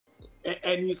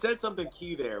And you said something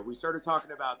key there. We started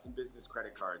talking about some business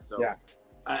credit cards. So Yeah.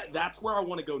 that's where I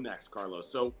want to go next,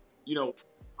 Carlos. So, you know,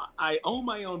 I own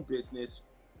my own business.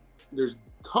 There's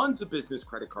tons of business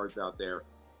credit cards out there.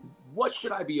 What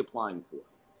should I be applying for?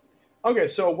 Okay,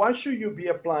 so what should you be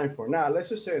applying for? Now, let's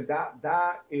just say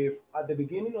that if at the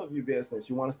beginning of your business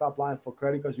you want to start applying for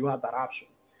credit cards, you have that option.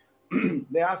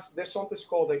 There's something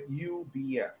called the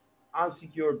UBF,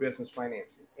 unsecured business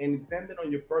financing, and depending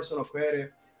on your personal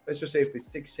credit, let's just say if it's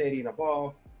 680 and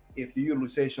above, if your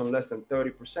utilization less than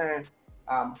 30%,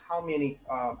 how many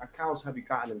accounts have you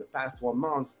gotten in the past 12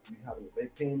 months? Do you have any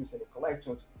late payments, any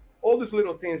collections? All these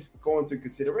little things go into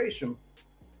consideration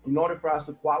in order for us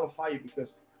to qualify you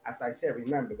because, as I said,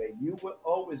 remember that you will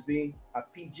always be a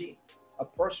PG, a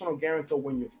personal guarantor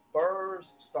when you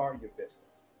first start your business.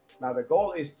 Now, the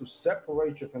goal is to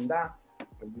separate you from that,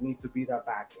 but you need to be that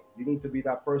back end. You need to be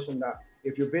that person that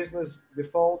if your business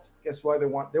defaults, guess what? They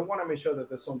want to make sure that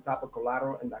there's some type of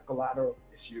collateral, and that collateral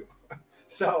is you.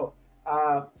 So,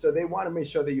 so they want to make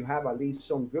sure that you have at least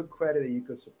some good credit that you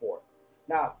could support.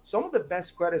 Now, some of the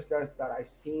best credit cards that I've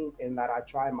seen and that I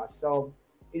try myself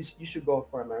is you should go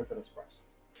for American Express.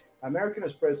 American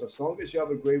Express, as long as you have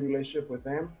a great relationship with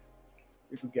them,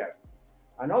 you could get it.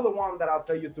 Another one that I'll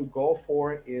tell you to go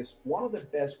for is one of the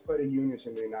best credit unions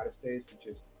in the United States, which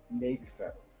is Navy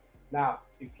Federal. Now,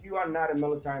 if you are not a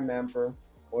military member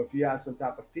or if you have some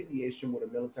type of affiliation with a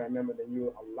military member, then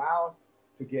you're allowed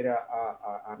to get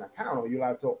an account or you're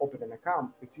allowed to open an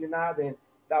account. If you're not, then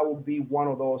that will be one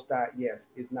of those that, yes,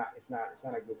 it's not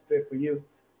a good fit for you.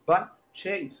 But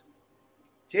Chase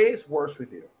works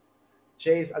with you.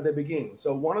 Chase at the beginning.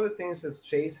 So one of the things that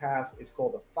Chase has is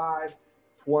called the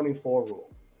 524 rule.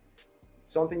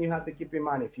 Something you have to keep in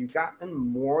mind: if you've gotten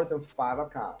more than 5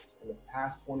 accounts in the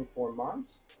past 24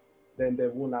 months, then they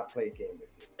will not play a game with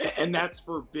you. And that's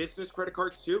for business credit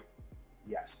cards too?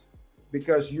 Yes,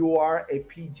 because you are a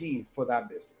PG for that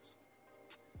business.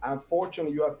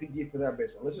 Unfortunately, you are a PG for that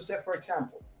business. Let's just say, for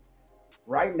example,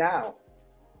 right now,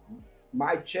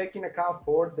 my checking account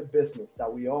for the business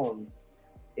that we own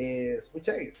is with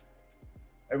Chase.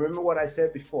 And remember what I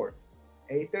said before: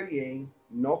 838,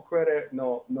 no credit,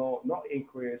 no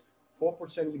increase,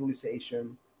 4%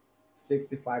 utilization,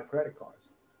 65 credit cards.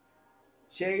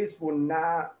 Chase will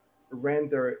not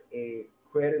render a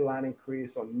credit line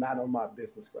increase on none of my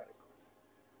business credit cards,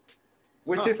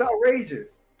 which Huh. is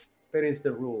outrageous, but it's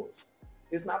the rules.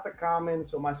 It's not the common.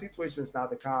 So my situation is not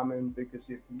the common because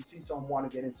if you see someone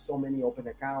getting so many open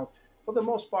accounts, for the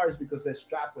most part, it's because they're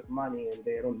strapped with money and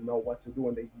they don't know what to do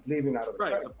and they're living out of the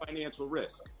Right. It's credit. a financial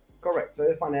risk. Correct. So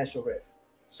it's financial risk.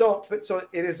 So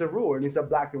it is a rule and it's a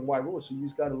black and white rule. So you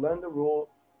just got to learn the rule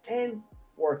and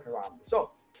work around it. So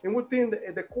and within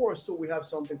the course too, we have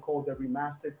something called the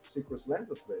Remastered Secrets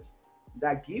Lenders List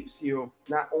that gives you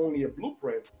not only a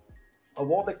blueprint of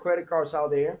all the credit cards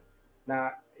out there.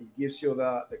 Now it gives you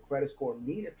the credit score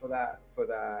needed for that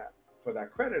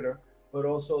creditor, but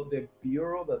also the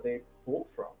bureau that they pull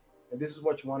from. And this is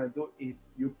what you want to do if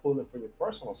you pull it from your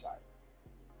personal side.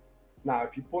 Now,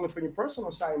 if you pull it from your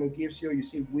personal side and it gives you, you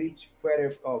see which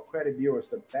credit bureau is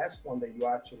the best one that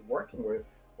you're actually working with,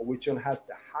 or which one has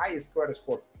the highest credit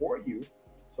score for you,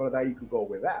 so that you could go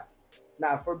with that.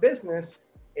 Now, for business,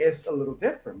 it's a little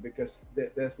different because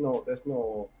there's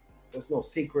no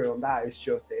secret on that. It's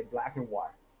just a black and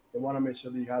white. They want to make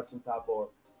sure that you have some type of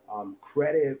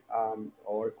credit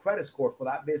or credit score for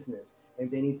that business,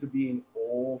 and they need to be in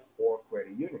all four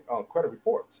credit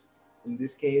reports. In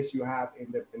this case, you have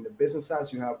in the business side,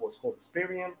 you have what's called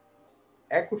Experian,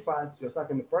 Equifax, just like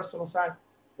in the personal side,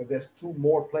 but there's two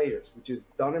more players, which is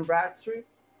Dun and Bradstreet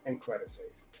and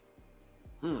CreditSafe.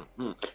 Hmm.